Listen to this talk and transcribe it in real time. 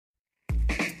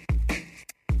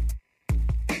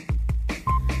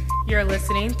You're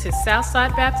listening to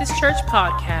Southside Baptist Church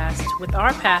Podcast with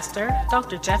our pastor,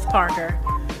 Dr. Jeff Parker.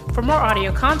 For more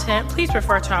audio content, please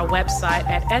refer to our website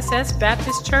at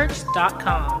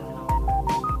ssbaptistchurch.com.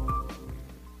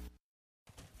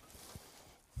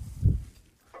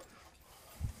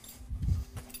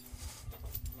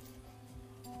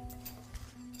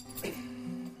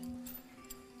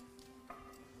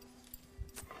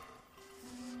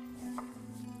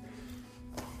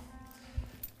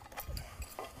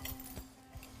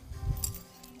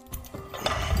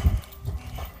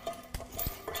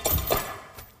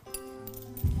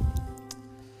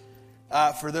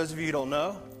 For those of you who don't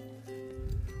know,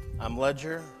 I'm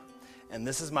Ledger, and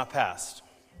this is my past.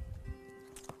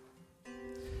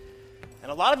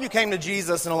 And a lot of you came to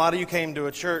Jesus, and a lot of you came to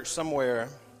a church somewhere,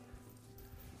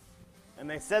 and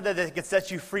they said that they could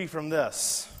set you free from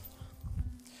this.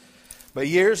 But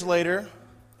years later,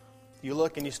 you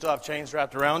look and you still have chains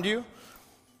wrapped around you,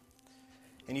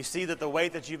 and you see that the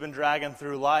weight that you've been dragging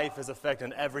through life is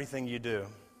affecting everything you do,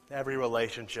 every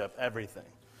relationship, everything.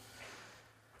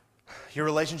 Your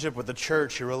relationship with the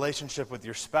church, your relationship with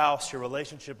your spouse, your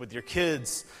relationship with your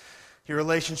kids, your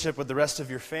relationship with the rest of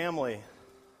your family,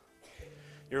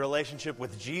 your relationship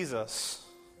with Jesus.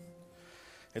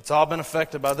 It's all been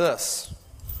affected by this.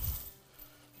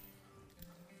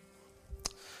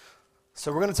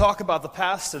 So we're going to talk about the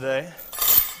past today,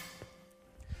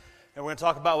 and we're going to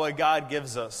talk about what God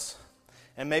gives us,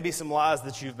 and maybe some lies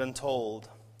that you've been told.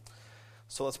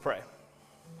 So let's pray.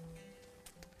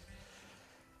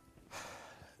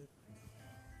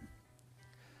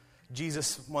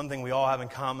 Jesus, one thing we all have in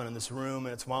common in this room,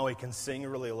 and it's why we can sing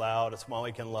really loud, it's why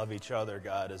we can love each other,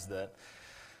 God, is that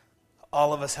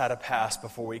all of us had a past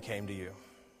before we came to you.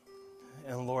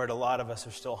 And Lord, a lot of us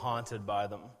are still haunted by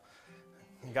them.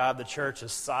 And God, the church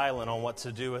is silent on what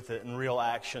to do with it and real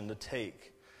action to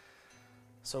take.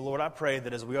 So Lord, I pray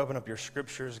that as we open up your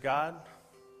scriptures, God,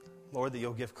 Lord, that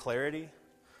you'll give clarity,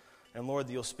 and Lord,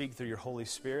 that you'll speak through your Holy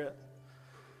Spirit.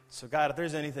 So God, if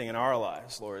there's anything in our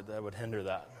lives, Lord, that would hinder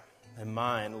that, in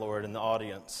mine, Lord, in the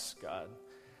audience, God,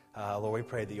 Lord, we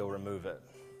pray that you'll remove it.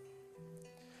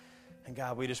 And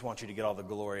God, we just want you to get all the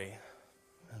glory.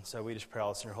 And so we just pray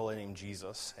all this in your holy name,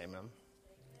 Jesus. Amen.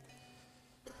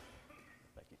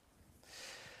 Thank you.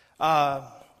 You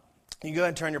can go ahead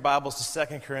and turn your Bibles to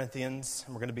 2 Corinthians,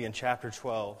 and we're going to be in chapter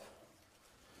 12.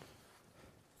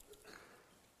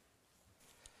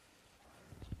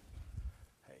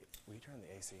 Hey, will you turn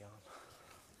the AC on?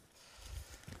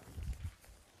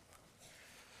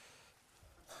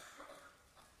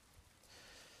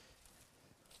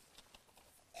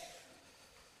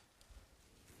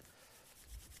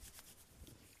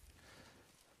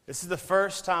 This is the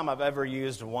first time I've ever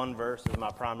used one verse as my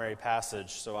primary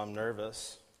passage, so I'm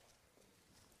nervous.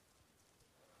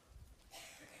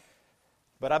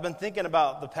 But I've been thinking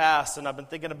about the past, and I've been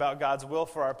thinking about God's will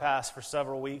for our past for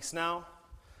several weeks now,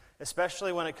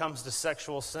 especially when it comes to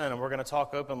sexual sin, and we're going to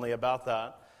talk openly about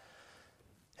that.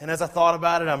 And as I thought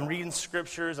about it, I'm reading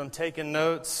scriptures, I'm taking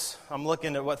notes, I'm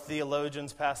looking at what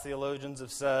past theologians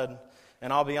have said.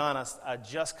 And I'll be honest, I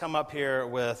just come up here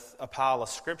with a pile of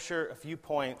scripture, a few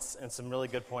points, and some really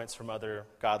good points from other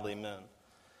godly men.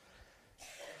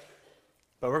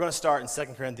 But we're going to start in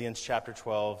 2 Corinthians chapter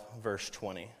 12, verse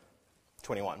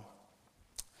 21.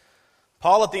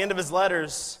 Paul, at the end of his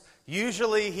letters,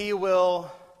 usually he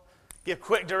will give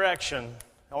quick direction.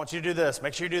 I want you to do this.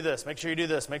 Make sure you do this. Make sure you do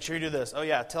this. Make sure you do this. Oh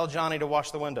yeah, tell Johnny to wash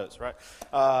the windows, right?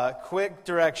 Quick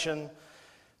direction.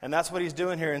 And that's what he's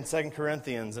doing here in 2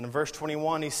 Corinthians. And in verse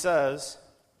 21, he says,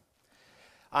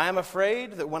 I am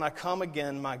afraid that when I come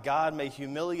again, my God may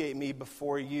humiliate me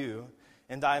before you,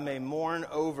 and I may mourn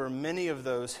over many of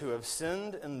those who have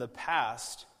sinned in the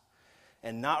past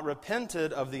and not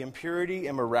repented of the impurity,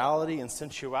 immorality, and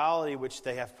sensuality which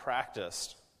they have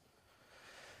practiced.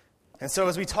 And so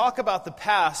as we talk about the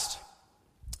past,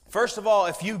 first of all,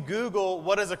 if you Google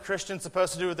what is a Christian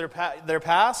supposed to do with their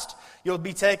past, you'll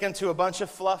be taken to a bunch of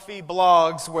fluffy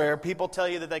blogs where people tell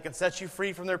you that they can set you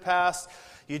free from their past.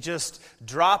 You just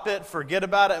drop it, forget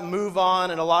about it, and move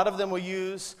on. And a lot of them will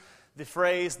use the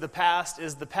phrase, the past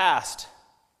is the past.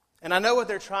 And I know what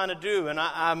they're trying to do, and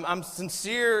I'm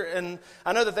sincere, and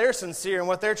I know that they're sincere in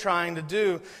what they're trying to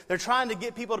do. They're trying to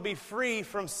get people to be free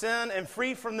from sin and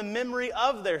free from the memory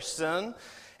of their sin.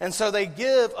 And so they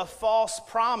give a false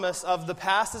promise of the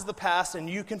past is the past, and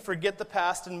you can forget the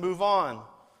past and move on.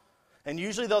 And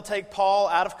usually they'll take Paul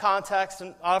out of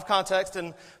context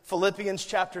in Philippians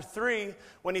chapter 3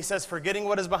 when he says, forgetting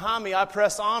what is behind me, I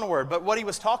press onward. But what he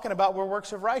was talking about were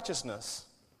works of righteousness.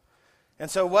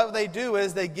 And so what they do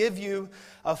is they give you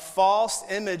a false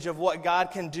image of what God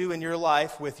can do in your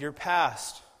life with your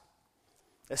past,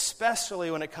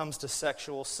 especially when it comes to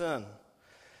sexual sin.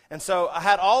 And so I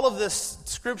had all of this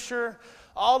scripture,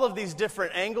 all of these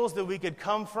different angles that we could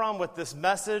come from with this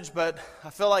message, but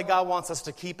I feel like God wants us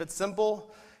to keep it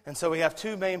simple. And so we have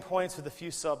two main points with a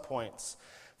few subpoints.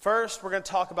 First, we're going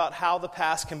to talk about how the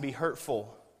past can be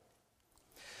hurtful.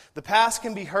 The past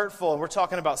can be hurtful, and we're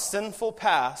talking about sinful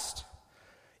past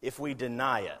if we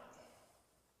deny it.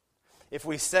 If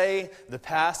we say the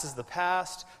past is the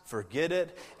past, forget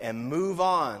it, and move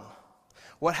on.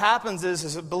 What happens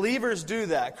is that believers do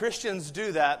that, Christians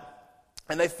do that,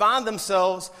 and they find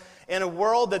themselves in a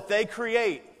world that they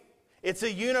create. It's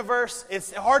a universe.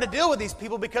 It's hard to deal with these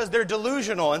people because they're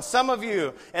delusional. And some of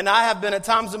you, and I have been at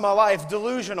times in my life,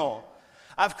 delusional.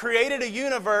 I've created a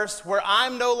universe where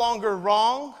I'm no longer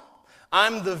wrong.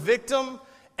 I'm the victim.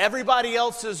 Everybody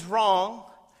else is wrong.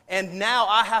 And now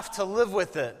I have to live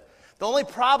with it. The only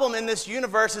problem in this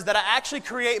universe is that I actually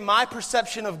create my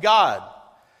perception of God.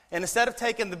 And instead of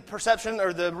taking the perception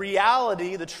or the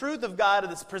reality, the truth of God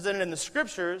that's presented in the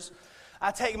scriptures,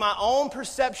 I take my own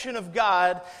perception of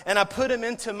God and I put him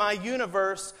into my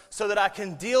universe so that I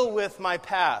can deal with my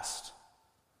past.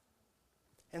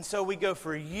 And so we go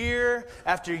for year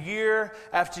after year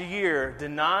after year,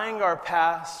 denying our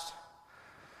past,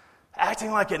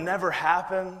 acting like it never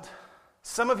happened.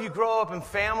 Some of you grow up in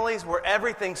families where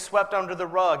everything's swept under the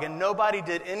rug and nobody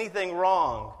did anything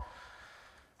wrong.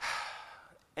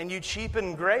 And you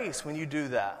cheapen grace when you do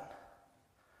that.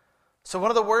 So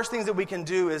one of the worst things that we can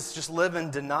do is just live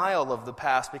in denial of the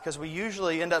past, because we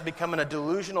usually end up becoming a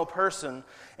delusional person,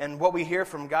 and what we hear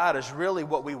from God is really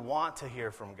what we want to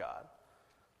hear from God.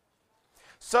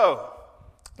 So,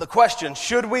 the question,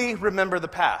 should we remember the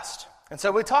past? And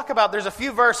so we talk about, there's a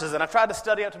few verses, and I tried to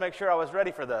study up to make sure I was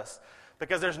ready for this,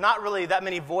 because there's not really that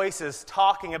many voices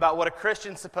talking about what a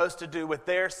Christian's supposed to do with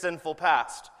their sinful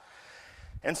past.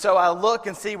 And so I look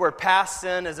and see where past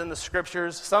sin is in the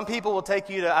scriptures. Some people will take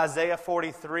you to Isaiah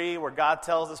 43, where God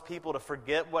tells his people to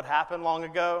forget what happened long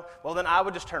ago. Well, then I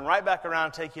would just turn right back around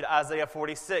and take you to Isaiah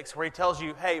 46, where he tells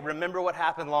you, hey, remember what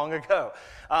happened long ago.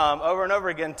 Over and over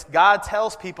again, God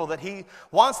tells people that he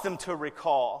wants them to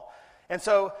recall. And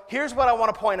so here's what I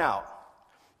want to point out.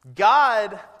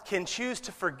 God can choose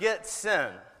to forget sin.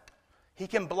 He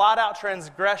can blot out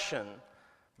transgression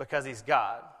because he's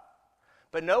God.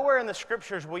 But nowhere in the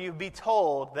scriptures will you be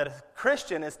told that a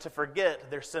Christian is to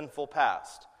forget their sinful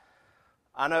past.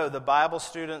 I know the Bible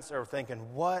students are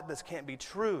thinking, what? This can't be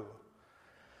true.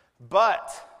 But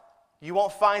you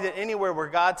won't find it anywhere where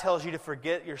God tells you to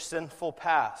forget your sinful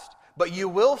past. But you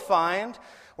will find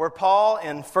where Paul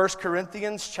in 1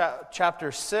 Corinthians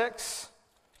chapter 6,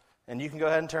 and you can go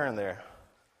ahead and turn there.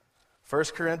 1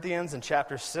 Corinthians in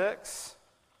chapter 6.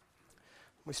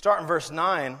 We start in verse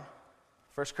 9.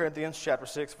 1 Corinthians chapter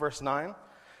 6, verse 9.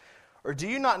 Or do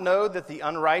you not know that the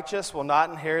unrighteous will not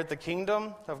inherit the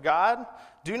kingdom of God?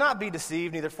 Do not be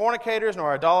deceived, neither fornicators,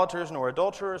 nor idolaters, nor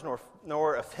adulterers,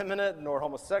 nor effeminate, nor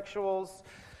homosexuals,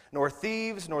 nor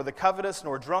thieves, nor the covetous,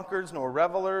 nor drunkards, nor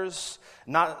revelers,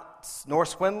 nor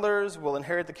swindlers will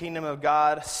inherit the kingdom of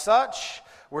God. Such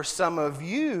were some of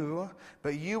you,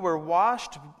 but you were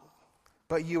washed,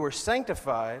 but you were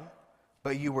sanctified,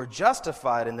 but you were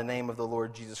justified in the name of the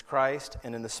Lord Jesus Christ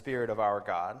and in the Spirit of our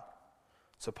God.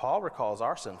 So Paul recalls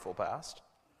our sinful past.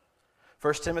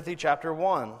 1 Timothy chapter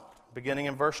 1, beginning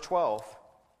in verse 12.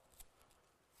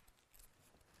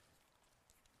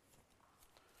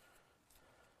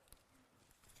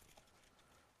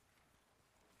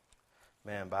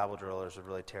 Man, Bible drillers would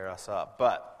really tear us up.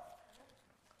 But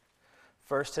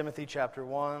 1 Timothy chapter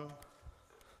 1,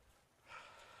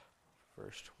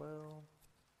 verse 12.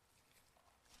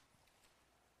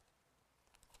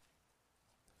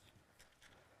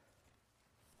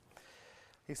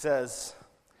 He says,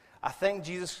 I thank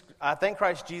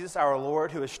Christ Jesus our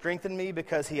Lord, who has strengthened me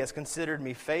because he has considered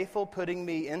me faithful, putting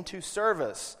me into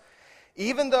service.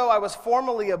 Even though I was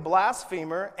formerly a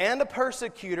blasphemer and a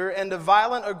persecutor and a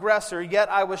violent aggressor, yet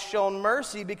I was shown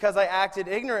mercy because I acted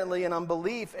ignorantly in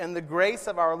unbelief, and the grace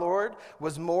of our Lord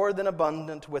was more than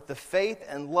abundant with the faith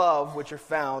and love which are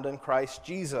found in Christ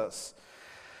Jesus.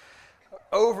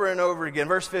 Over and over again.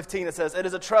 Verse 15, it says, it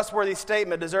is a trustworthy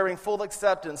statement deserving full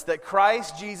acceptance that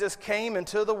Christ Jesus came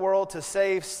into the world to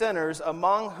save sinners,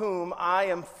 among whom I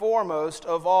am foremost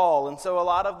of all. And so a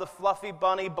lot of the fluffy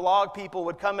bunny blog people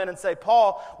would come in and say,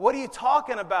 Paul, what are you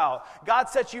talking about? God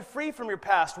set you free from your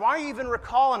past. Why are you even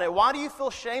recalling it? Why do you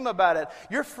feel shame about it?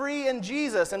 You're free in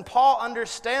Jesus. And Paul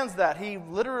understands that. He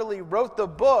literally wrote the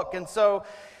book. And so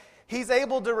He's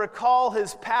able to recall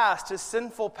his past, his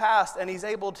sinful past, and he's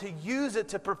able to use it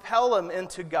to propel him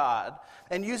into God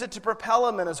and use it to propel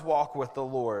him in his walk with the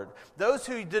Lord. Those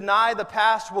who deny the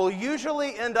past will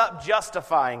usually end up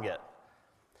justifying it.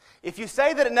 If you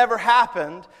say that it never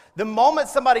happened, the moment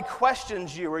somebody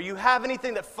questions you or you have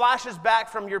anything that flashes back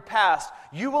from your past,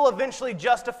 you will eventually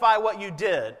justify what you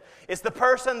did. It's the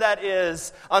person that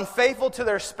is unfaithful to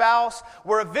their spouse,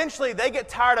 where eventually they get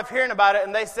tired of hearing about it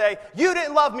and they say, you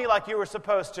didn't love me like you were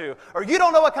supposed to, or you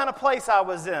don't know what kind of place I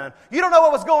was in, you don't know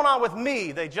what was going on with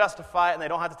me. They justify it and they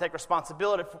don't have to take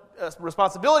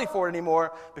responsibility for it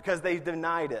anymore because they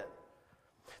denied it.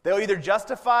 They'll either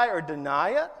justify or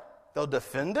deny it. They'll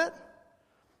defend it,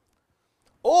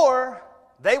 or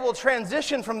they will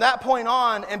transition from that point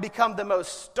on and become the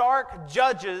most stark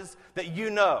judges that you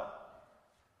know.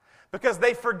 Because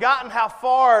they've forgotten how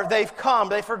far they've come.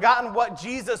 They've forgotten what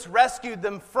Jesus rescued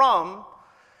them from,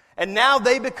 and now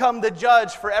they become the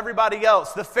judge for everybody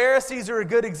else. The Pharisees are a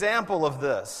good example of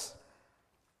this.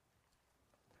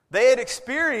 They had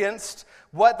experienced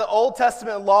what the Old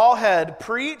Testament law had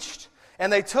preached,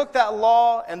 and they took that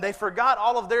law and they forgot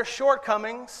all of their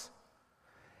shortcomings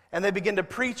and they began to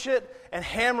preach it and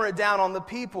hammer it down on the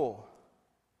people.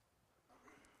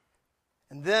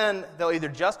 And then they'll either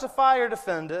justify or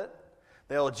defend it.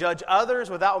 They'll judge others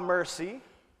without mercy.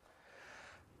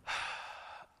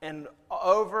 And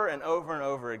over and over and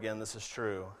over again, this is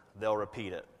true, they'll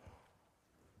repeat it.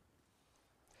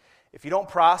 If you don't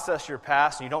process your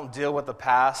past and you don't deal with the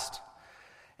past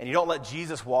and you don't let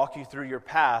Jesus walk you through your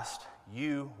past,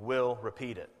 you will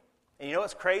repeat it. And you know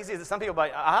what's crazy is that some people are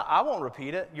like, I won't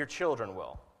repeat it. Your children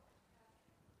will.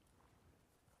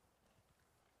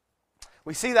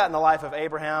 We see that in the life of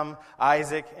Abraham,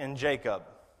 Isaac, and Jacob.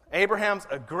 Abraham's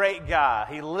a great guy.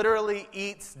 He literally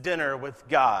eats dinner with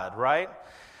God, right?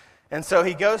 And so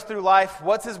he goes through life.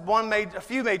 What's his a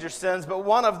few major sins, but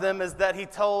one of them is that he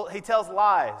tells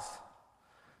lies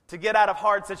to get out of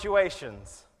hard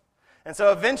situations. And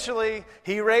so eventually,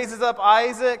 he raises up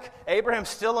Isaac. Abraham's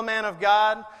still a man of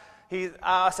God.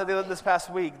 I said this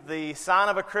past week, the sign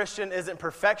of a Christian isn't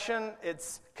perfection,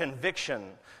 it's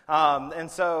conviction. And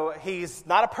so he's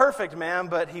not a perfect man,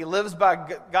 but he lives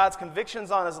by God's convictions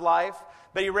on his life.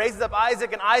 But he raises up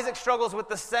Isaac, and Isaac struggles with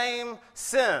the same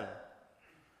sin.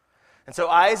 And so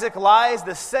Isaac lies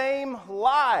the same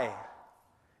lie.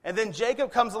 And then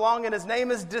Jacob comes along, and his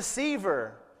name is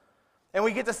Deceiver. And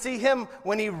we get to see him,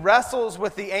 when he wrestles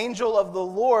with the angel of the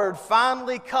Lord,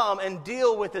 finally come and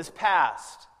deal with his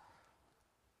past.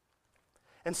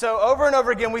 And so over and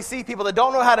over again, we see people that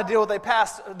don't know how to deal with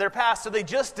their past, so they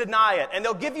just deny it. And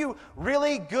they'll give you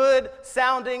really good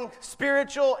sounding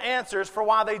spiritual answers for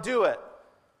why they do it.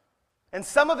 And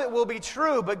some of it will be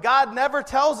true, but God never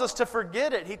tells us to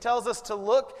forget it. He tells us to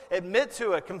look, admit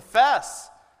to it, confess.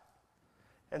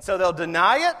 And so they'll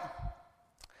deny it.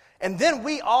 And then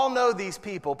we all know these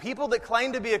people that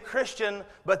claim to be a Christian,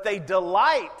 but they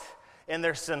delight in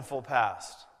their sinful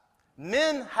past.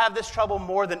 Men have this trouble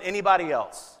more than anybody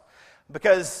else,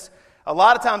 because a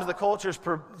lot of times the culture's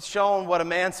shown what a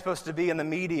man's supposed to be in the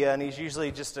media, and he's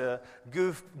usually just a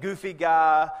goofy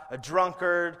guy, a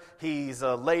drunkard, he's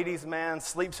a ladies' man,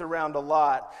 sleeps around a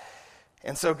lot.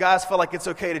 And so guys feel like it's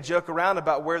okay to joke around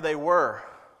about where they were.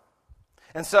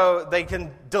 And so they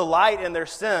can delight in their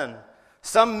sin.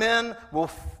 Some men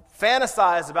will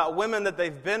fantasize about women that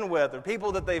they've been with or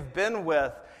people that they've been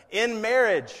with in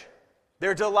marriage.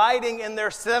 They're delighting in their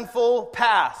sinful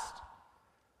past.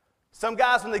 Some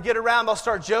guys, when they get around, they'll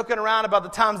start joking around about the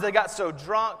times they got so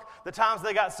drunk, the times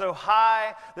they got so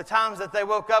high, the times that they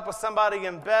woke up with somebody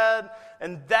in bed,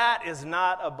 and that is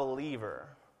not a believer.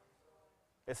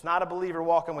 It's not a believer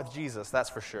walking with Jesus, that's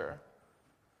for sure.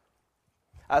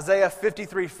 Isaiah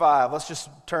 53:5. Let's just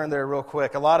turn there real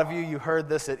quick. A lot of you heard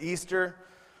this at Easter.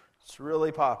 It's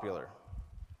really popular.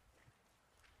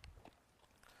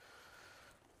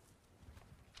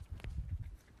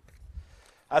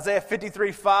 Isaiah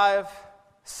 53:5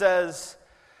 says,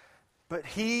 "But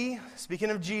he," speaking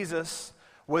of Jesus,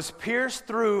 "was pierced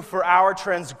through for our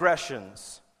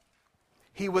transgressions.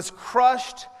 He was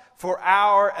crushed for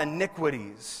our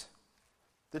iniquities.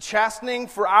 The chastening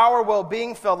for our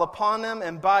well-being fell upon him,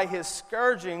 and by his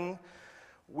scourging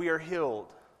we are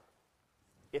healed."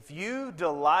 If you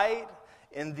delight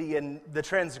in the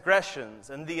transgressions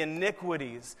and the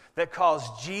iniquities that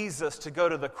caused Jesus to go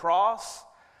to the cross,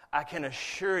 I can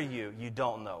assure you, you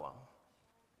don't know him.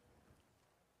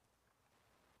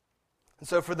 And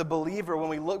so for the believer, when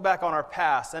we look back on our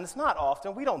past, and it's not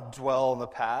often, we don't dwell on the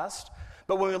past,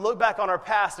 but when we look back on our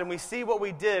past and we see what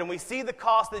we did and we see the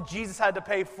cost that Jesus had to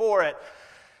pay for it,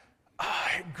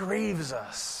 it grieves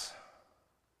us.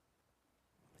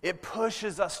 It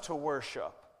pushes us to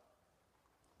worship.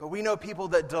 But we know people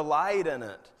that delight in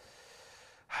it.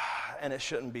 And it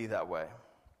shouldn't be that way.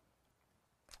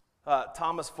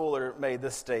 Thomas Fuller made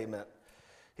this statement.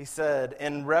 He said,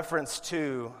 in reference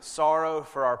to sorrow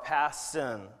for our past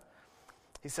sin,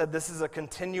 he said, this is a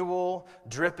continual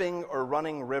dripping or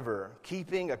running river,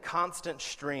 keeping a constant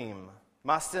stream.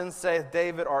 My sins, saith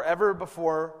David, are ever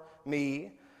before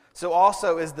me. So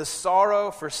also is the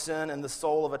sorrow for sin in the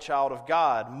soul of a child of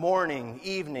God. Morning,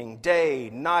 evening, day,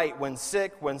 night, when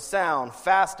sick, when sound,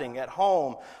 fasting, at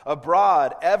home,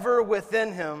 abroad, ever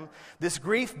within him. This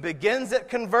grief begins at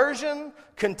conversion,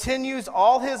 continues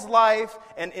all his life,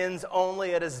 and ends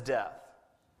only at his death.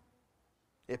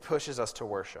 It pushes us to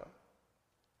worship.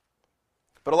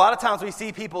 But a lot of times we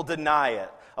see people deny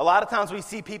it. A lot of times we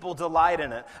see people delight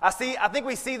in it. I think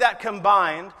we see that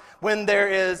combined when there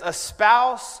is a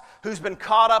spouse who's been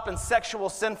caught up in sexual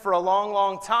sin for a long,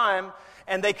 long time,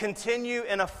 and they continue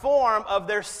in a form of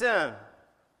their sin.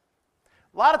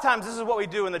 A lot of times this is what we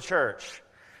do in the church.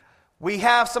 We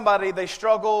have somebody, they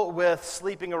struggle with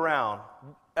sleeping around.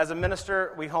 As a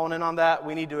minister, we hone in on that.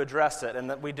 We need to address it, and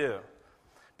that we do.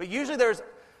 But usually there's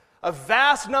a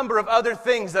vast number of other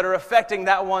things that are affecting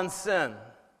that one sin.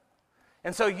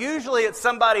 And so usually it's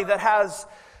somebody that has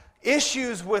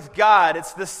issues with God.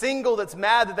 It's the single that's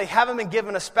mad that they haven't been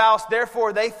given a spouse.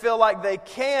 Therefore, they feel like they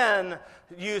can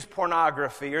use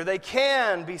pornography or they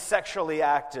can be sexually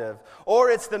active.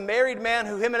 Or it's the married man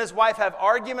who him and his wife have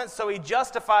arguments, so he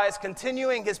justifies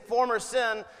continuing his former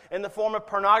sin in the form of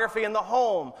pornography in the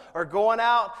home or going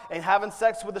out and having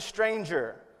sex with a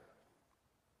stranger.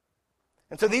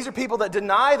 And so these are people that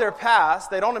deny their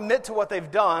past. They don't admit to what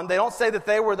they've done. They don't say that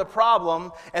they were the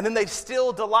problem. And then they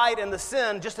still delight in the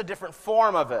sin, just a different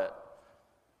form of it.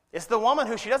 It's the woman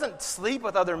who she doesn't sleep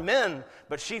with other men,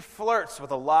 but she flirts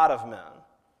with a lot of men.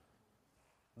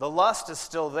 The lust is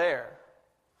still there.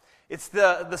 It's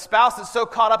the spouse that's so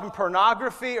caught up in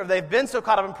pornography, or they've been so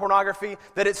caught up in pornography,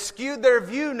 that it's skewed their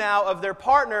view now of their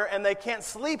partner, and they can't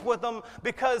sleep with them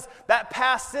because that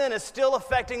past sin is still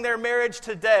affecting their marriage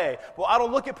today. Well, I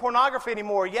don't look at pornography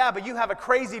anymore. Yeah, but you have a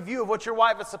crazy view of what your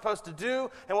wife is supposed to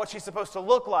do and what she's supposed to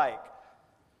look like.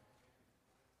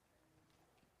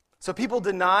 So people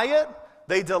deny it,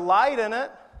 they delight in it,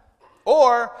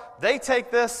 or they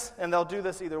take this, and they'll do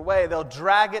this either way. They'll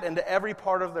drag it into every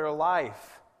part of their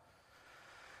life.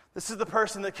 This is the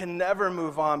person that can never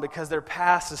move on because their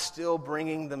past is still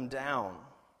bringing them down.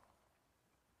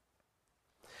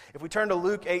 If we turn to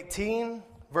Luke 18,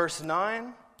 verse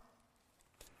 9.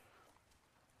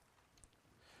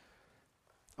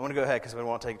 I want to go ahead because we don't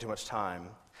want to take too much time.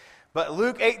 But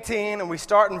Luke 18, and we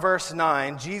start in verse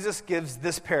 9, Jesus gives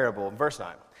this parable, verse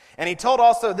 9. And he told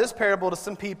also this parable to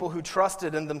some people who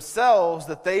trusted in themselves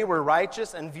that they were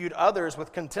righteous and viewed others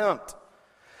with contempt.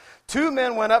 2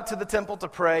 men went up to the temple to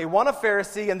pray, one a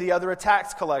Pharisee and the other a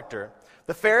tax collector.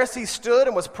 The Pharisee stood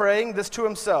and was praying this to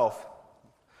himself: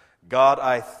 God,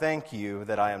 I thank you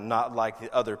that I am not like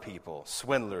the other people,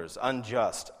 swindlers,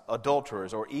 unjust,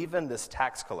 adulterers, or even this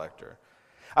tax collector.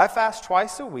 I fast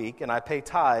twice a week and I pay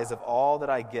tithes of all that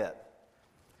I get.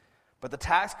 But the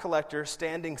tax collector,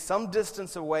 standing some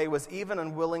distance away, was even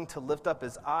unwilling to lift up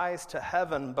his eyes to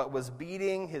heaven, but was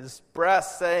beating his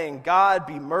breast, saying, God,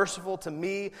 be merciful to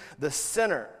me, the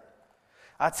sinner.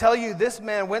 I tell you, this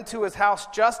man went to his house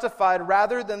justified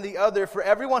rather than the other, for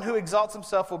everyone who exalts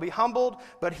himself will be humbled,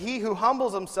 but he who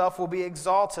humbles himself will be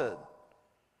exalted.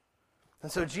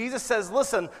 And so Jesus says,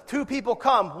 listen, 2 people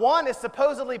come. One is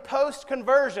supposedly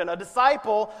post-conversion, a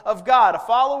disciple of God, a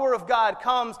follower of God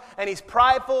comes and he's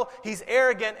prideful, he's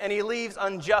arrogant, and he leaves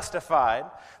unjustified.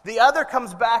 The other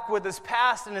comes back with his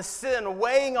past and his sin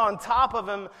weighing on top of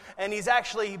him, and he's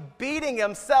actually beating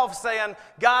himself, saying,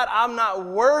 God, I'm not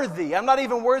worthy. I'm not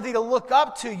even worthy to look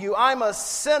up to you. I'm a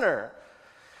sinner.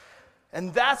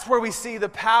 And that's where we see the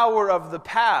power of the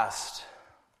past.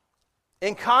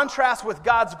 In contrast with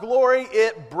God's glory,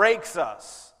 it breaks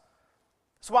us.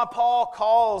 That's why Paul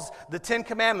calls the 10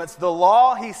 Commandments the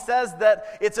law. He says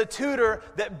that it's a tutor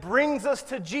that brings us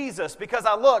to Jesus. Because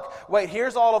I look, wait,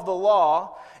 here's all of the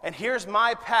law, and here's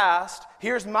my past,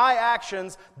 here's my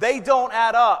actions. They don't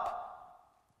add up,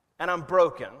 and I'm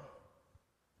broken.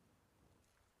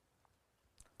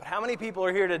 But how many people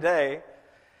are here today,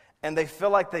 and they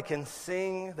feel like they can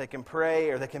sing, they can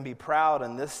pray, or they can be proud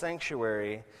in this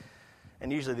sanctuary?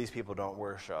 And usually these people don't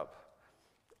worship.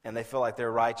 And they feel like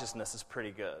their righteousness is pretty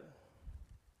good.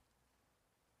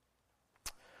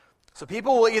 So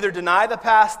people will either deny the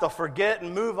past, they'll forget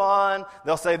and move on,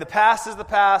 they'll say the past is the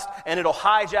past, and it'll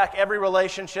hijack every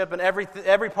relationship and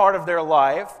every part of their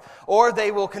life, or they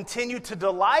will continue to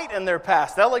delight in their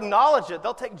past. They'll acknowledge it,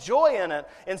 they'll take joy in it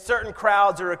in certain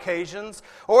crowds or occasions,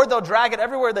 or they'll drag it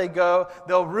everywhere they go,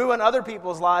 they'll ruin other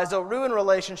people's lives, they'll ruin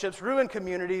relationships, ruin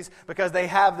communities, because they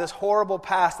have this horrible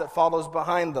past that follows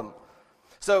behind them.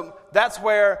 So that's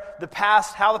where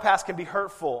how the past can be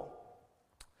hurtful.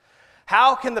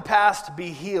 How can the past be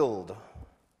healed?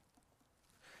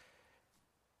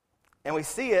 And we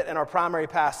see it in our primary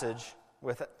passage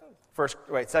with 2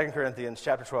 Corinthians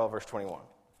chapter 12, verse 21.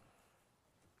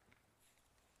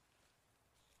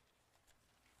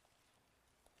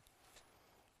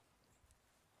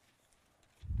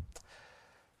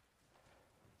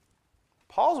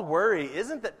 Paul's worry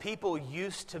isn't that people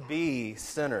used to be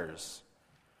sinners.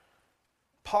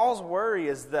 Paul's worry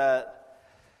is that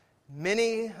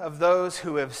many of those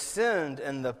who have sinned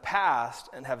in the past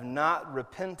and have not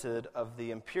repented of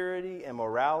the impurity,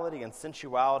 immorality, and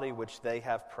sensuality which they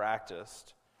have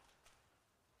practiced.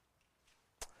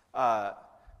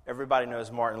 Everybody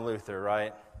knows Martin Luther,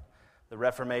 right? The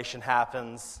Reformation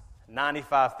happens,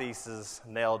 95 theses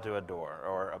nailed to a door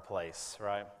or a place,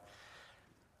 right?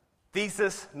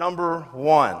 Thesis number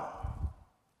 1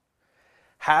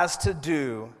 has to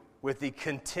do with the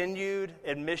continued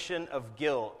admission of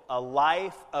guilt, a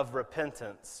life of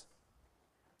repentance.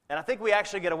 And I think we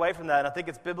actually get away from that, and I think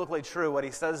it's biblically true what he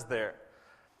says there.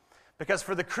 Because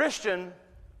for the Christian,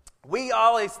 we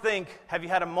always think, have you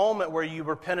had a moment where you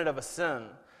repented of a sin?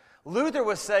 Luther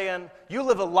was saying, you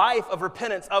live a life of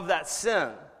repentance of that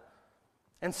sin.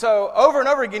 And so, over and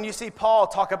over again, you see Paul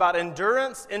talk about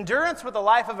endurance. Endurance with the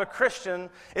life of a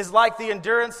Christian is like the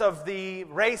endurance of the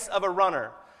race of a runner.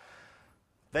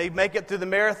 They make it through the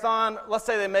marathon. Let's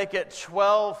say they make it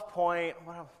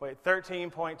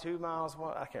 13.2 miles.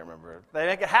 Well, I can't remember. They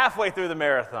make it halfway through the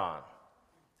marathon,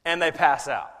 and they pass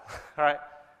out. All right?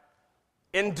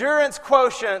 Endurance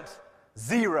quotient,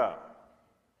 0.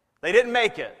 They didn't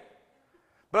make it.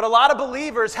 But a lot of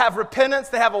believers have repentance.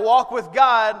 They have a walk with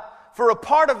God for a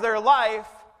part of their life,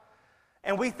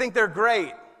 and we think they're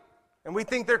great, and we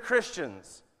think they're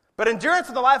Christians. But endurance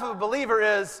in the life of a believer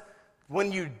is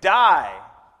when you die,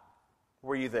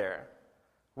 were you there?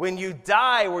 When you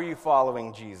die, were you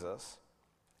following Jesus?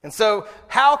 And so,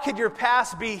 how could your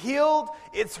past be healed?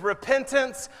 It's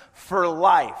repentance for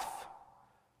life.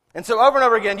 And so, over and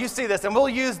over again, you see this, and we'll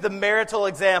use the marital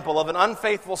example of an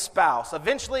unfaithful spouse.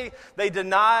 Eventually, they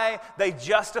deny, they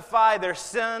justify their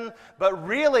sin, but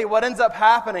really what ends up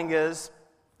happening is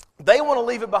they want to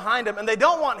leave it behind them, and they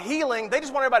don't want healing, they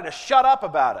just want everybody to shut up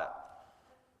about it.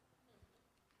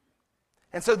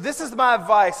 And so this is my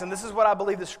advice, and this is what I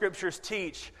believe the Scriptures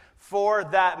teach for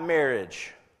that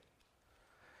marriage.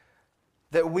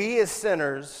 That we as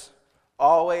sinners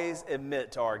always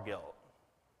admit to our guilt.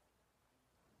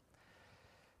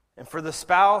 And for the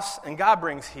spouse, and God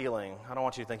brings healing. I don't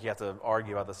want you to think you have to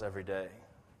argue about this every day.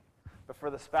 But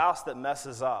for the spouse that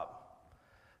messes up,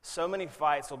 so many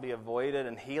fights will be avoided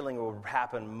and healing will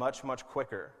happen much, much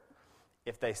quicker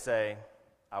if they say,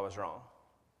 I was wrong.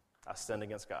 I sinned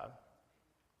against God.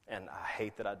 And I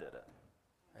hate that I did it.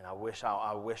 And I wish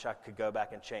I could go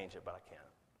back and change it, but I can't.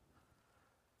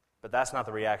 But that's not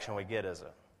the reaction we get, is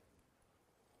it?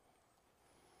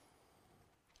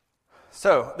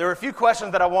 So, there were a few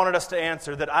questions that I wanted us to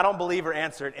answer that I don't believe are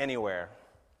answered anywhere.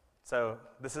 So,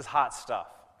 this is hot stuff.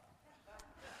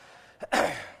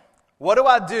 What do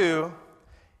I do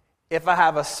if I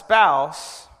have a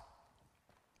spouse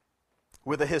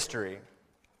with a history?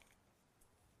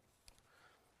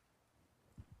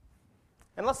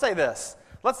 And let's say this.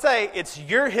 Let's say it's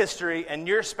your history and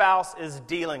your spouse is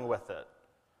dealing with it.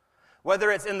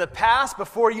 Whether it's in the past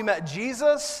before you met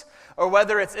Jesus, or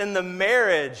whether it's in the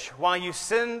marriage while you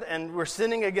sinned and were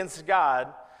sinning against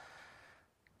God,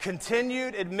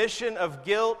 continued admission of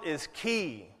guilt is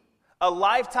key. A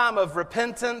lifetime of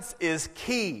repentance is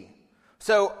key.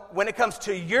 So when it comes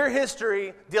to your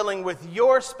history, dealing with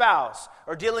your spouse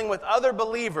or dealing with other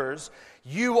believers,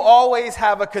 you always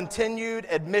have a continued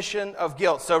admission of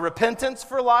guilt. So repentance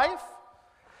for life,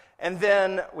 and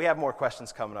then we have more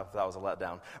questions coming up. That was a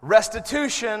letdown.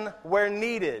 Restitution where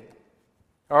needed.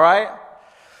 All right?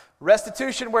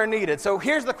 Restitution where needed. So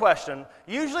here's the question.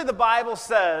 Usually the Bible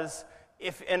says,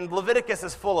 and Leviticus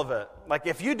is full of it, like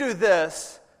if you do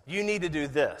this, you need to do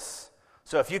this.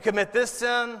 So if you commit this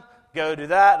sin, go do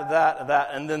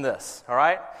that, and then this, all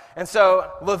right? And so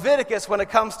Leviticus, when it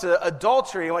comes to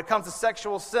adultery, when it comes to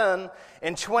sexual sin,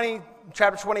 in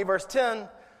chapter 20, verse 10,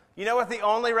 you know what the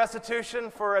only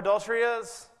restitution for adultery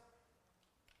is?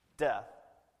 Death.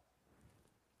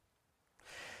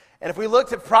 And if we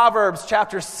looked at Proverbs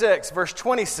chapter 6, verse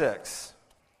 26,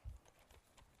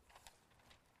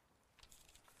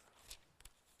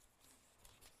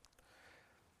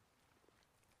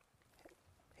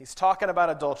 he's talking about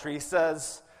adultery. He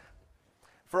says,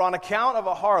 "For on account of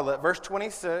a harlot," verse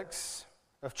 26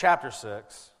 of chapter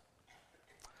 6,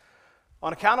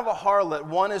 "on account of a harlot,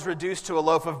 one is reduced to a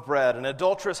loaf of bread. An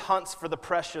adulteress hunts for the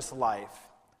precious life."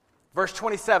 Verse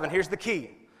 27, here's the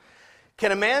key.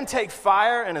 "Can a man take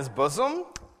fire in his bosom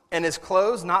and his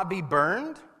clothes not be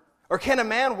burned? Or can a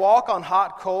man walk on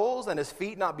hot coals and his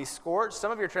feet not be scorched?"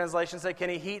 Some of your translations say, "Can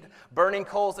he heat burning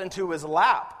coals into his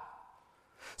lap?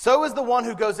 So is the one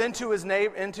who goes into his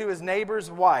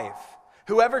neighbor's wife.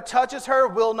 Whoever touches her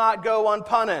will not go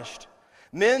unpunished.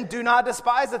 Men, do not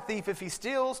despise a thief if he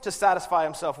steals to satisfy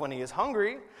himself when he is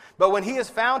hungry. But when he is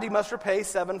found, he must repay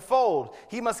sevenfold.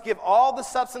 He must give all the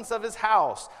substance of his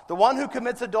house. The one who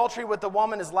commits adultery with a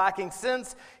woman is lacking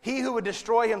sense. He who would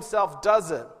destroy himself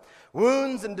does it.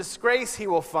 Wounds and disgrace he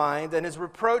will find, and his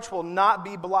reproach will not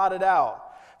be blotted out.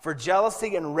 For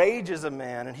jealousy enrages a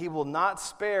man, and he will not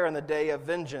spare in the day of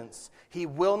vengeance. He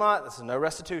will not," this is no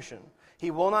restitution,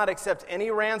 "he will not accept any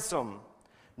ransom,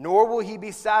 nor will he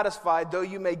be satisfied, though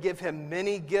you may give him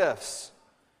many gifts.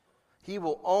 He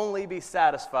will only be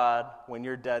satisfied when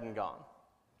you're dead and gone."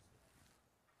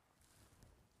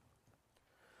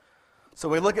 So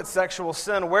we look at sexual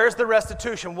sin. Where's the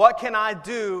restitution? What can I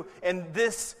do in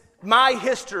this, my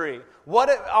history?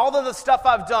 All of the stuff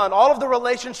I've done, all of the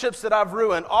relationships that I've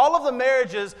ruined, all of the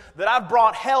marriages that I've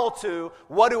brought hell to,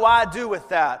 what do I do with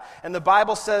that? And the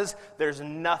Bible says there's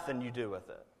nothing you do with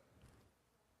it.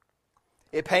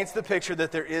 It paints the picture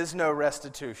that there is no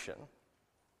restitution.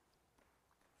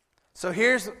 So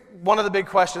here's one of the big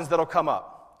questions that'll come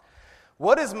up.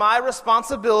 What is my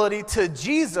responsibility to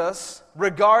Jesus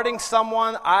regarding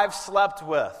someone I've slept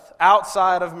with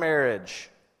outside of marriage?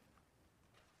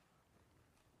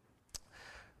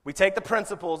 We take the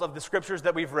principles of the scriptures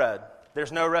that we've read.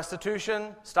 There's no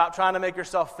restitution. Stop trying to make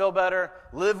yourself feel better.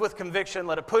 Live with conviction.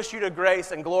 Let it push you to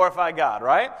grace and glorify God,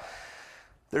 right?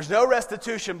 There's no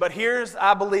restitution, but here's,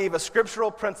 I believe, a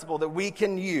scriptural principle that we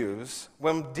can use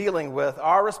when dealing with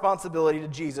our responsibility to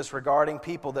Jesus regarding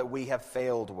people that we have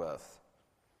failed with.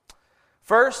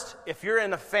 First, if you're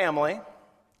in a family,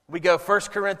 we go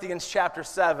 1 Corinthians chapter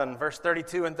 7, verse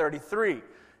 32 and 33.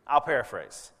 I'll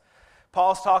paraphrase.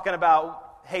 Paul's talking about,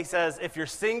 he says, if you're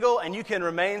single and you can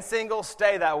remain single,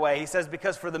 stay that way. He says,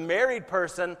 because for the married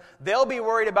person, they'll be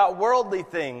worried about worldly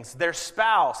things, their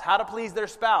spouse, how to please their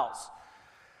spouse.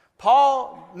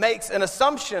 Paul makes an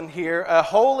assumption here, a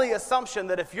holy assumption,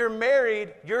 that if you're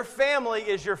married, your family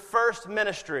is your first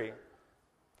ministry.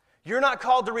 You're not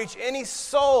called to reach any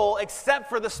soul except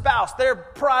for the spouse. They're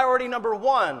priority number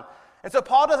one. And so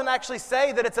Paul doesn't actually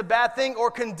say that it's a bad thing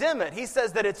or condemn it. He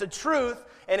says that it's a truth,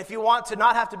 and if you want to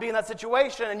not have to be in that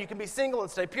situation and you can be single and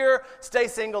stay pure, stay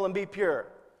single and be pure.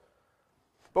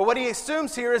 But what he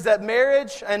assumes here is that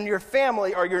marriage and your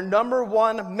family are your number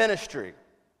one ministry.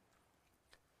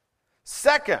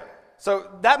 Second, so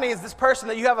that means this person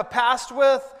that you have a past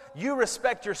with, you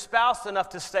respect your spouse enough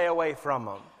to stay away from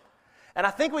them. And I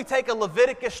think we take a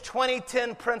Leviticus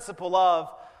 20:10 principle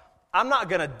of, I'm not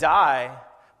going to die,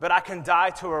 but I can die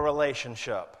to a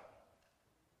relationship.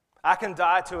 I can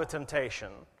die to a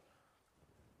temptation.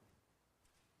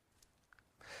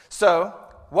 So,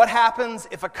 what happens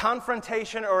if a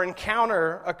confrontation or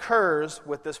encounter occurs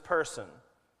with this person?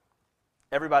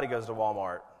 Everybody goes to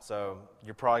Walmart, so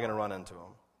you're probably going to run into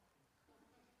them.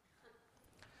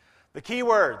 The key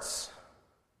words,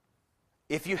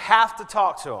 if you have to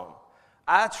talk to them,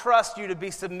 I trust you to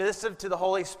be submissive to the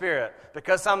Holy Spirit,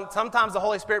 because sometimes the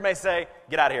Holy Spirit may say,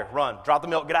 get out of here, run, drop the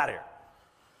milk, get out of here.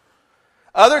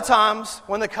 Other times,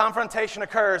 when the confrontation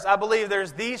occurs, I believe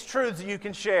there's these truths that you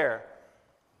can share.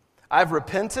 I've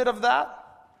repented of that.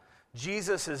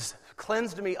 Jesus has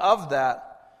cleansed me of that.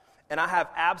 And I have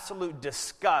absolute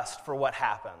disgust for what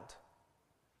happened.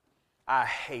 I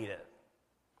hate it.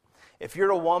 If you're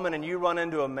a woman and you run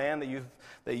into a man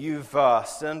that you've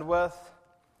sinned with,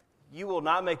 you will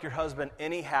not make your husband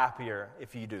any happier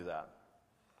if you do that.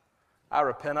 I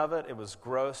repent of it. It was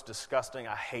gross, disgusting.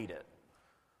 I hate it.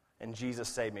 And Jesus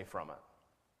saved me from it.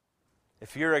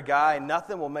 If you're a guy,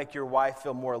 nothing will make your wife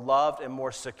feel more loved and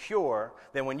more secure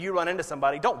than when you run into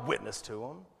somebody. Don't witness to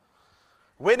them.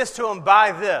 Witness to them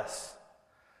by this.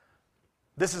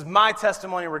 This is my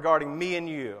testimony regarding me and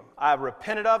you. I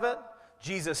repented of it.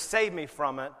 Jesus saved me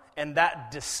from it. And that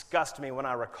disgusts me when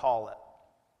I recall it.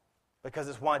 Because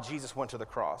it's why Jesus went to the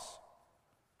cross.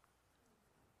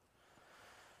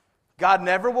 God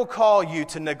never will call you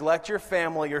to neglect your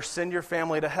family or send your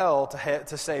family to hell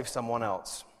to save someone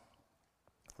else.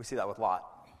 We see that with Lot.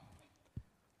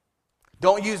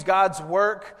 Don't use God's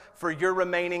work for your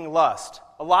remaining lust.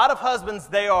 A lot of husbands,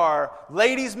 they are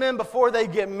ladies' men before they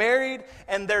get married,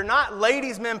 and they're not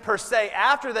ladies' men per se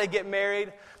after they get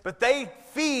married, but they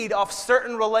feed off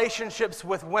certain relationships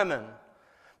with women.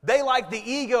 They like the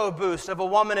ego boost of a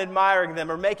woman admiring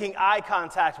them or making eye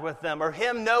contact with them or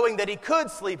him knowing that he could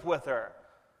sleep with her.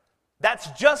 That's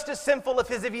just as sinful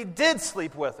as if he did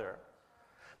sleep with her.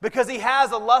 Because he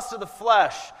has a lust of the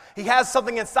flesh. He has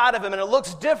something inside of him and it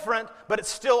looks different, but it's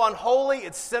still unholy,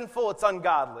 it's sinful, it's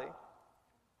ungodly.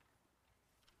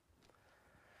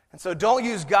 And so don't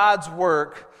use God's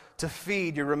work to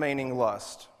feed your remaining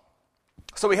lust.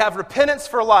 So we have repentance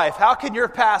for life. How can your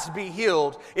past be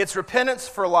healed? It's repentance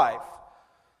for life.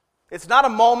 It's not a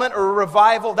moment or a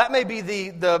revival. That may be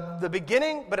the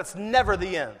beginning, but it's never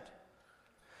the end.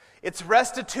 It's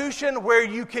restitution where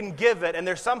you can give it. And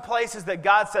there's some places that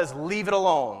God says, leave it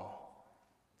alone.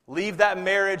 Leave that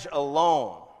marriage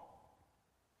alone.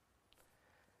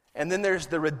 And then there's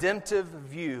the redemptive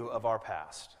view of our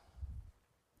past.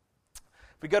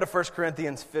 If we go to 1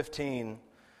 Corinthians 15,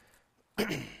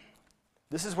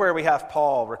 this is where we have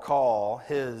Paul recall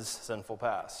his sinful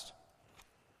past.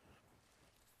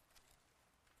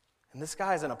 And this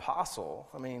guy is an apostle.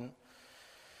 I mean,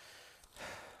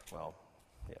 well,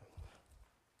 yeah.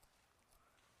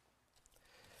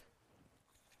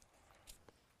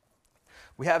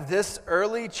 We have this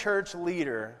early church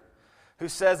leader who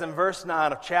says in verse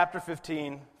 9 of chapter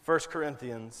 15, 1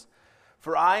 Corinthians,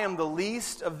 "For I am the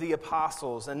least of the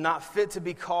apostles and not fit to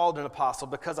be called an apostle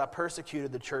because I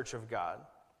persecuted the church of God."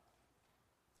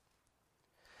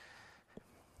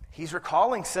 He's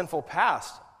recalling sinful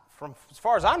past. From as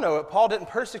far as I know it, Paul didn't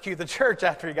persecute the church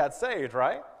after he got saved,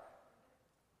 right?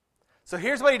 So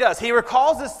here's what he does. He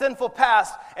recalls his sinful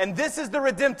past, and this is the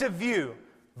redemptive view.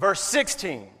 Verse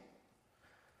 16.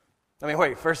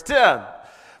 Verse 10.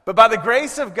 "But by the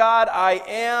grace of God I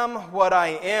am what I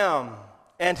am.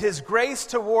 And his grace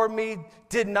toward me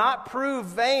did not prove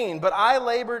vain, but I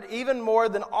labored even more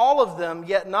than all of them,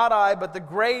 yet not I, but the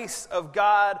grace of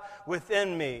God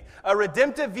within me." A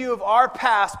redemptive view of our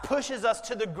past pushes us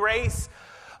to the grace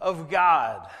of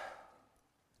God.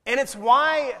 And it's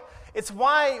why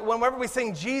whenever we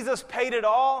sing Jesus Paid It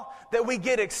All, that we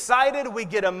get excited, we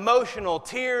get emotional,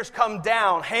 tears come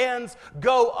down, hands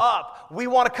go up. We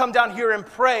want to come down here and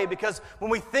pray because when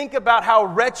we think about how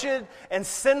wretched and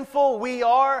sinful we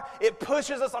are, it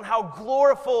pushes us on how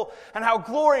glorious and how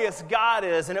glorious God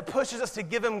is, and it pushes us to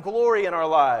give Him glory in our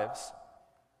lives.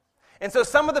 And so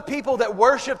some of the people that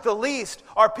worship the least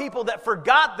are people that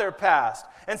forgot their past.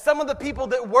 And some of the people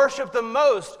that worship the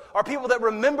most are people that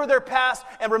remember their past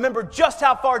and remember just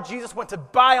how far Jesus went to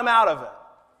buy them out of it.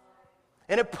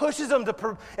 And it pushes them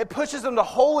to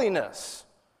holiness.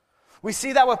 We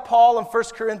see that with Paul in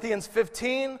 1 Corinthians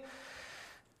 15.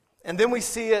 And then we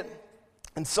see it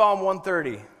in Psalm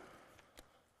 130.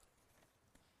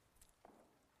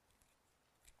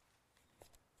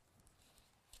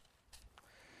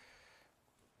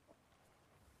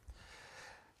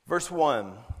 Verse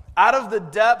 1, "Out of the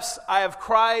depths I have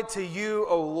cried to you,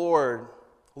 O Lord.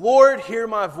 Lord, hear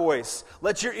my voice.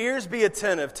 Let your ears be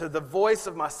attentive to the voice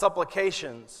of my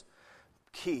supplications."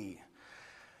 Key.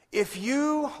 "If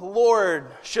you,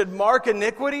 Lord, should mark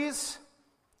iniquities,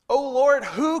 O Lord,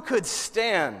 who could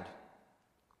stand?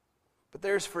 But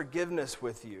there's forgiveness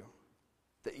with you,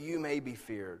 that you may be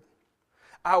feared.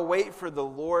 I wait for the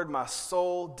Lord, my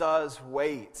soul does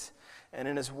wait, and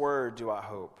in His word do I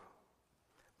hope.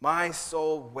 My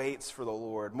soul waits for the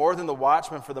Lord, more than the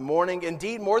watchman for the morning.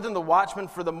 Indeed, more than the watchman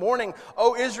for the morning.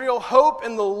 O Israel, hope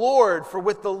in the Lord, for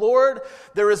with the Lord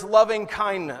there is loving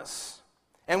kindness,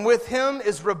 and with Him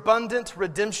is abundant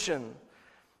redemption,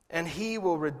 and He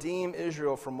will redeem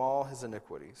Israel from all his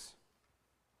iniquities."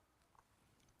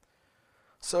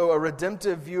 So a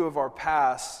redemptive view of our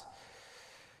past,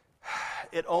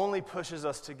 it only pushes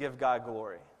us to give God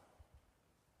glory.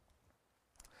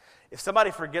 If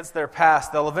somebody forgets their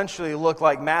past, they'll eventually look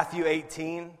like Matthew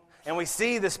 18. And we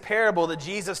see this parable that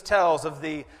Jesus tells of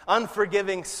the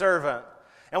unforgiving servant.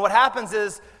 And what happens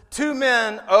is 2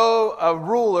 men owe a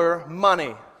ruler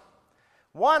money.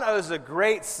 One owes a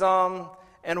great sum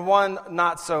and one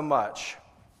not so much.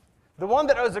 The one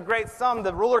that owes a great sum,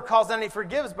 the ruler calls in and he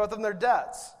forgives both of their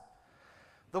debts.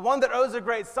 The one that owes a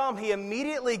great sum, he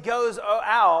immediately goes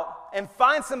out and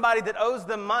finds somebody that owes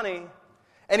them money.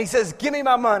 And he says, "Give me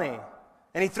my money."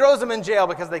 And he throws them in jail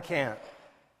because they can't.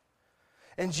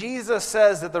 And Jesus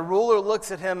says that the ruler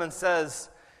looks at him and says,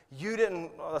 You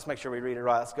didn't, well, let's make sure we read it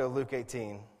right. Let's go Luke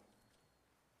 18.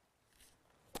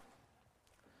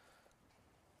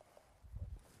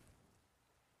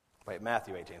 Wait,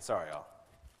 Matthew 18. Sorry, y'all.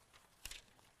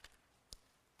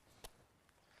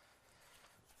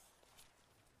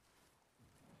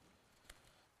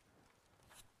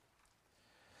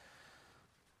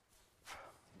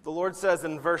 The Lord says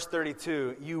in verse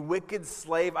 32, "You wicked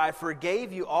slave, I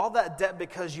forgave you all that debt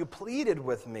because you pleaded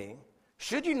with me.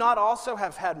 Should you not also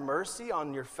have had mercy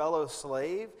on your fellow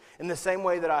slave in the same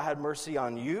way that I had mercy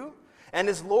on you?" And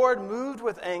his Lord, moved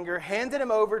with anger, handed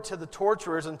him over to the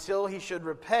torturers until he should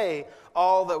repay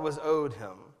all that was owed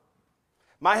him.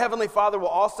 My heavenly Father will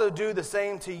also do the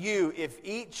same to you if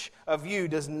each of you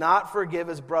does not forgive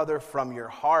his brother from your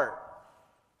heart.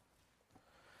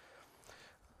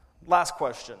 Last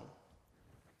question.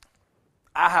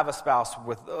 I have a spouse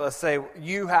with, let's say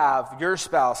your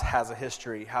spouse has a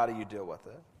history. How do you deal with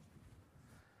it?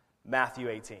 Matthew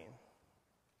 18.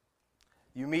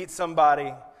 You meet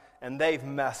somebody and they've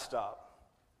messed up.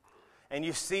 And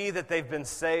you see that they've been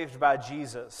saved by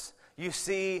Jesus. You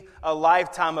see a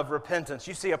lifetime of repentance.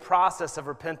 You see a process of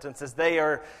repentance as they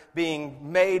are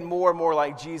being made more and more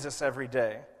like Jesus every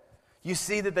day. You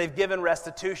see that they've given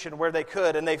restitution where they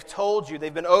could, and they've told you,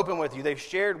 they've been open with you, they've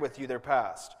shared with you their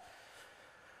past.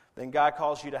 Then God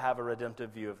calls you to have a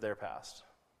redemptive view of their past.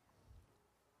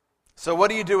 So what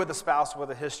do you do with a spouse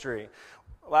with a history?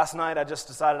 Last night I just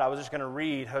decided I was just going to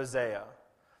read Hosea.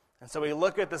 And so we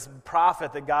look at this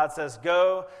prophet that God says,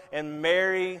 go and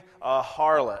marry a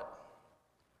harlot.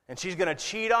 And she's going to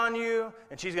cheat on you,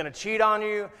 and she's going to cheat on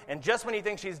you, and just when you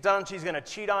think she's done, she's going to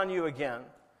cheat on you again.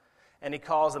 And he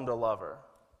calls him to love her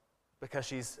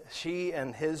because she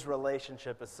and his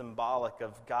relationship is symbolic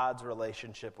of God's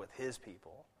relationship with his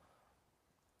people.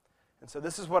 And so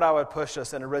this is what I would push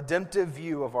us in a redemptive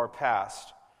view of our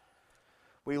past.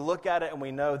 We look at it and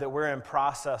we know that we're in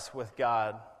process with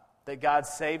God, that God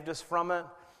saved us from it.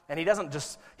 And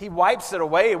he wipes it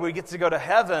away. We get to go to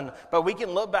heaven, but we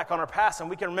can look back on our past and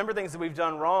we can remember things that we've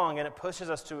done wrong, and it pushes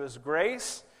us to his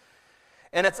grace.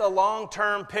 And it's a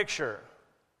long-term picture.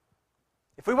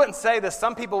 If we wouldn't say this,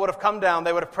 some people would have come down,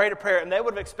 they would have prayed a prayer, and they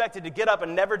would have expected to get up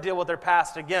and never deal with their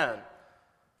past again.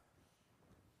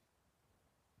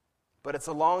 But it's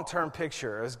a long-term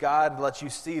picture as God lets you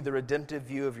see the redemptive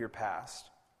view of your past.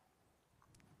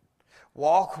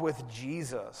 Walk with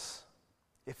Jesus.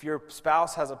 If your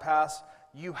spouse has a past,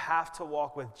 you have to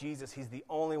walk with Jesus. He's the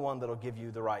only one that will give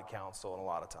you the right counsel a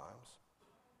lot of times.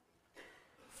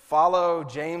 Follow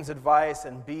James' advice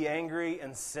and be angry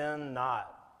and sin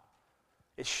not.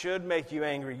 It should make you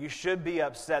angry. You should be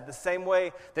upset. The same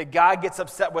way that God gets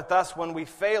upset with us when we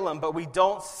fail him, but we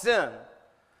don't sin.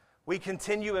 We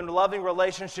continue in loving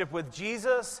relationship with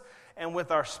Jesus and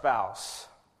with our spouse.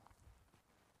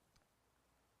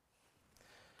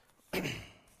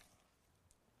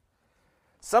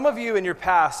 Some of you in your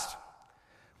past,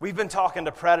 we've been talking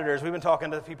to predators, we've been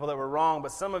talking to the people that were wrong,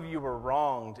 but some of you were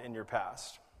wronged in your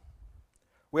past.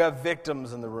 We have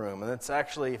victims in the room, and it's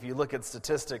actually, if you look at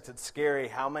statistics, it's scary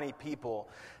how many people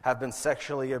have been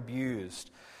sexually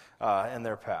abused in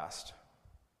their past.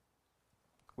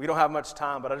 We don't have much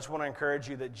time, but I just want to encourage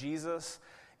you that Jesus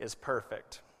is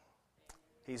perfect.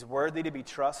 He's worthy to be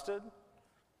trusted,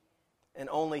 and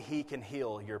only he can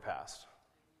heal your past.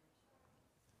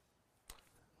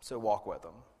 So walk with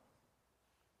him.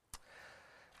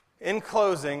 In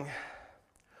closing,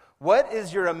 what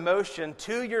is your emotion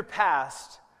to your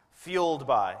past fueled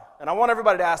by? And I want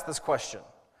everybody to ask this question.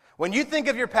 When you think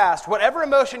of your past, whatever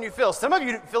emotion you feel, some of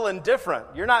you feel indifferent.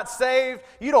 You're not saved.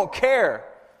 You don't care.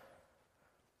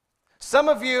 Some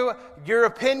of you, your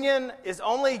opinion is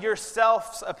only your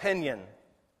self's opinion.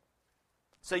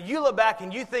 So you look back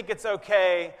and you think it's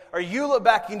okay, or you look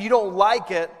back and you don't like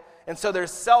it, and so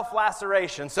there's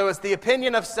self-laceration. So is the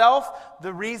opinion of self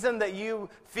the reason that you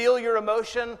feel your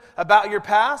emotion about your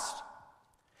past?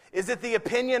 Is it the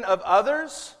opinion of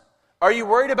others? Are you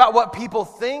worried about what people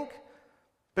think?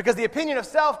 Because the opinion of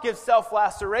self gives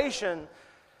self-laceration.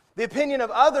 The opinion of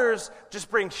others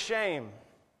just brings shame.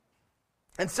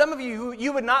 And some of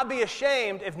you would not be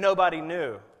ashamed if nobody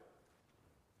knew.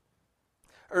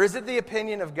 Or is it the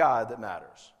opinion of God that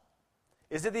matters?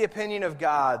 Is it the opinion of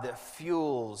God that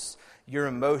fuels your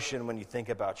emotion when you think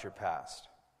about your past?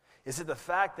 Is it the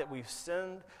fact that we've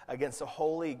sinned against a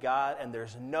holy God and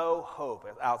there's no hope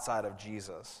outside of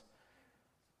Jesus?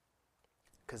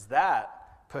 Because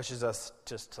that pushes us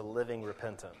just to living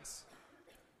repentance.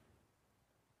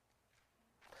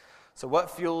 So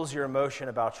what fuels your emotion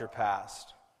about your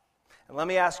past? And let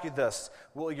me ask you this.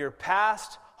 Will your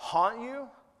past haunt you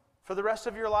for the rest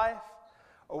of your life?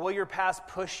 Or will your past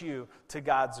push you to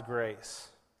God's grace?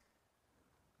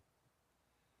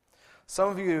 Some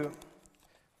of you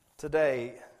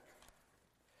today,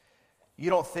 you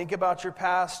don't think about your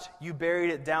past. You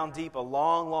buried it down deep a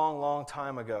long, long, long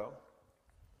time ago.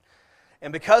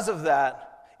 And because of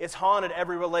that, it's haunted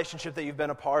every relationship that you've been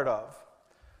a part of.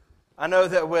 I know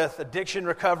that with addiction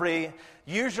recovery,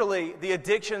 usually the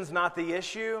addiction's not the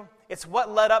issue. It's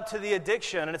what led up to the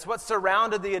addiction, and it's what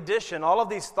surrounded the addiction. All of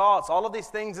these thoughts, all of these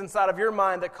things inside of your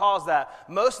mind that cause that,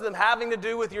 most of them having to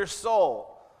do with your soul.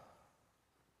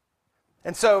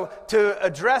 And so to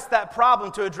address that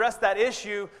problem, to address that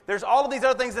issue, there's all of these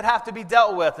other things that have to be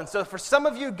dealt with. And so for some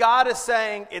of you, God is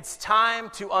saying it's time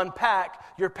to unpack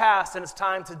your past and it's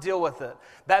time to deal with it.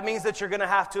 That means that you're going to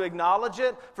have to acknowledge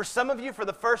it. For some of you, for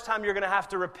the first time, you're going to have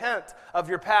to repent of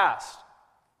your past.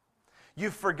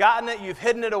 You've forgotten it, you've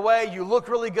hidden it away, you look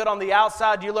really good on the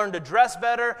outside, you learn to dress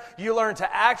better, you learn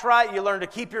to act right, you learn to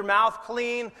keep your mouth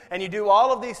clean, and you do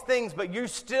all of these things, but you're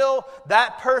still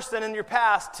that person in your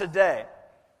past today.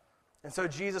 And so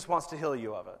Jesus wants to heal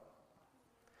you of it.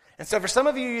 And so for some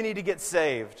of you, you need to get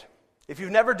saved. If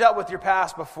you've never dealt with your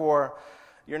past before,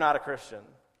 you're not a Christian.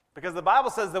 Because the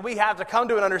Bible says that we have to come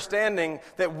to an understanding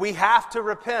that we have to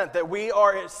repent, that we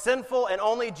are sinful and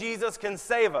only Jesus can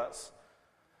save us.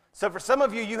 So for some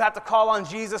of you, you have to call on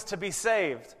Jesus to be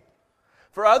saved.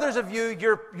 For others of you,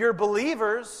 you're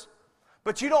believers,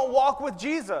 but you don't walk with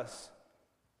Jesus.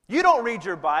 You don't read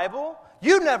your Bible.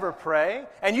 You never pray.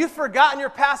 And you've forgotten your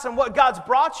past and what God's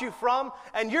brought you from.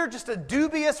 And you're just a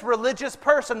dubious religious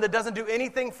person that doesn't do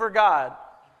anything for God.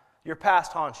 Your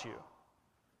past haunts you.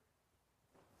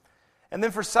 And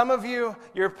then for some of you,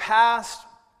 your past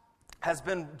has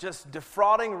been just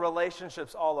defrauding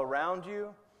relationships all around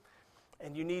you.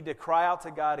 And you need to cry out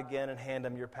to God again and hand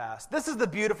Him your past. This is the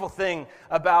beautiful thing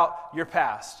about your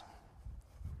past.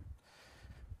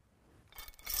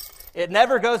 It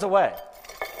never goes away.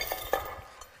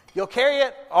 You'll carry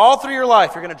it all through your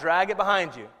life. You're going to drag it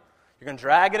behind you. You're going to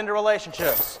drag it into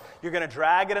relationships. You're going to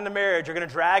drag it into marriage. You're going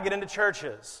to drag it into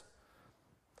churches.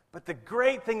 But the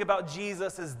great thing about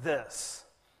Jesus is this.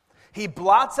 He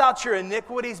blots out your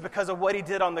iniquities because of what He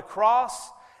did on the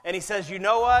cross. And He says, you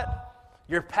know what?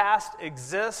 Your past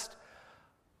exists,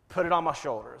 put it on my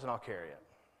shoulders and I'll carry it.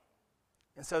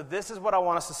 And so this is what I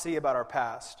want us to see about our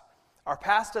past. Our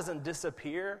past doesn't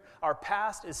disappear. Our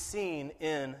past is seen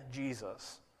in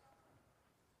Jesus.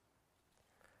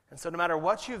 And so no matter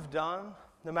what you've done,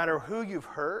 no matter who you've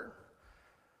hurt,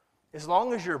 as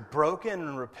long as you're broken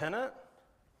and repentant,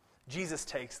 Jesus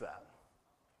takes that.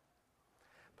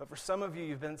 But for some of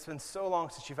you, it's been so long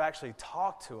since you've actually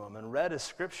talked to Him and read His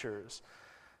scriptures,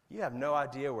 you have no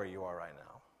idea where you are right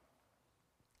now.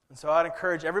 And so I'd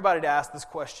encourage everybody to ask this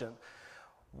question.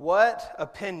 What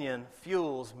opinion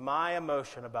fuels my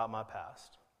emotion about my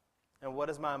past? And what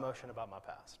is my emotion about my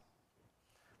past?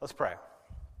 Let's pray.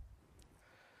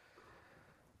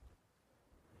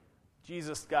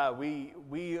 Jesus, God,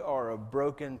 we are a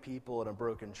broken people and a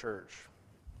broken church.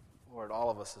 Lord, all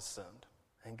of us have sinned.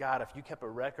 And God, if you kept a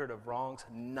record of wrongs,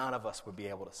 none of us would be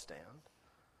able to stand.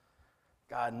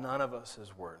 God, none of us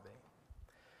is worthy.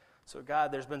 So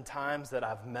God, there's been times that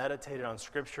I've meditated on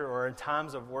Scripture or in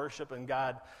times of worship, and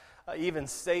God, even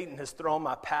Satan has thrown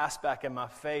my past back in my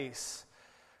face.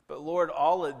 But Lord,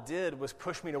 all it did was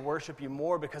push me to worship you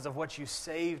more because of what you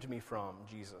saved me from,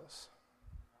 Jesus.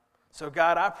 So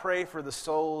God, I pray for the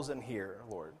souls in here,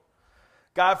 Lord.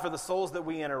 God, for the souls that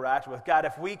we interact with. God,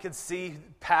 if we could see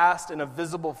past in a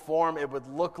visible form, it would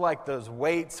look like those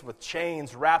weights with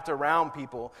chains wrapped around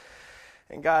people.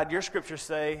 And God, your scriptures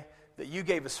say that you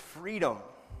gave us freedom.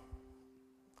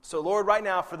 So Lord, right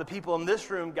now for the people in this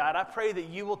room, God, I pray that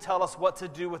you will tell us what to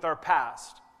do with our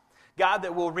past. God,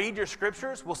 that we'll read your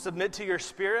scriptures, we'll submit to your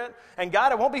Spirit, and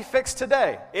God, it won't be fixed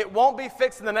today. It won't be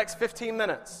fixed in the next 15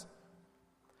 minutes.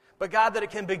 But God, that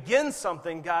it can begin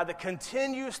something, God, that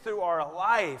continues through our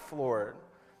life, Lord.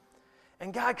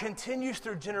 And God, continues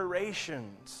through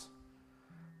generations.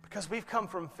 Because we've come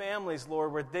from families,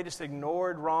 Lord, where they just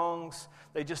ignored wrongs,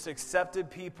 they just accepted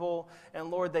people,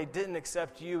 and Lord, they didn't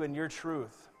accept you and your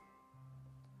truth.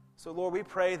 So Lord, we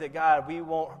pray that, God, we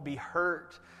won't be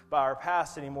hurt by our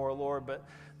past anymore, Lord, but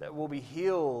that we'll be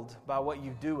healed by what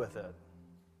you do with it.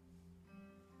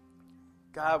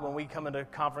 God, when we come into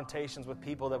confrontations with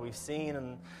people that we've seen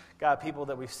and, God, people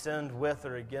that we've sinned with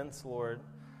or against, Lord,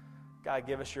 God,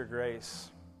 give us your grace.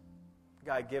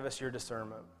 God, give us your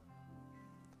discernment.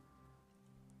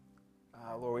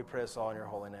 Lord, we pray this all in your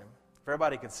holy name. If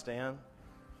everybody could stand.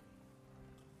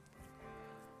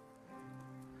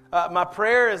 My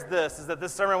prayer is that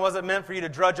this sermon wasn't meant for you to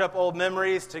drudge up old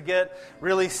memories, to get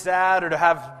really sad, or to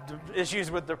have issues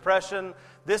with depression.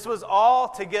 This was all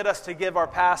to get us to give our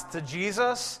past to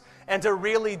Jesus and to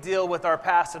really deal with our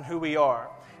past and who we are.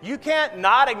 You can't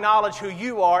not acknowledge who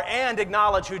you are and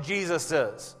acknowledge who Jesus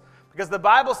is. Because the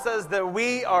Bible says that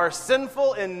we are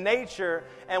sinful in nature,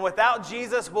 and without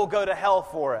Jesus, we'll go to hell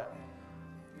for it.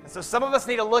 And so some of us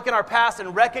need to look in our past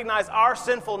and recognize our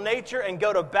sinful nature and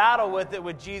go to battle with it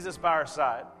with Jesus by our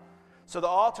side. So the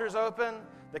altar's open,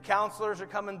 the counselors are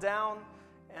coming down,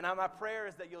 and my prayer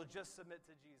is that you'll just submit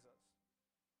to Jesus.